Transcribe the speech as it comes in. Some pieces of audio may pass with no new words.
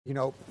You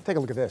know, take a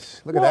look at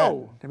this. Look at that.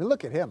 I mean,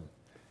 look at him.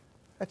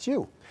 That's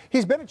you.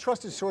 He's been a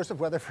trusted source of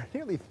weather for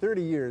nearly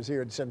 30 years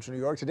here in Central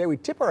New York. Today, we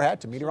tip our hat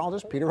to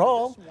meteorologist Peter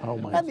Hall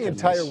and the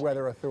entire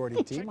Weather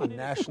Authority team on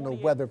National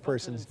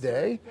Weatherperson's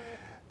Day.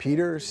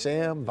 Peter,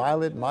 Sam,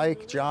 Violet,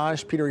 Mike,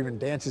 Josh. Peter even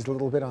dances a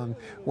little bit on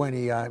when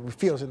he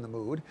feels in the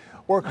mood.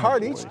 Work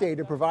hard each day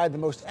to provide the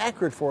most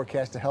accurate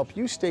forecast to help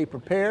you stay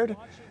prepared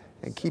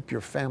and keep your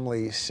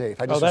family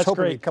safe. I just was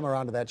hoping you'd come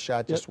around to that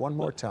shot just one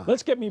more time.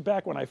 Let's get me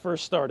back when I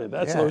first started.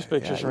 That's those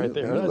pictures right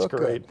there. That's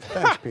great.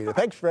 Thanks, Peter.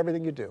 Thanks for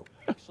everything you do.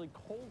 Actually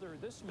colder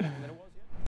this morning than it was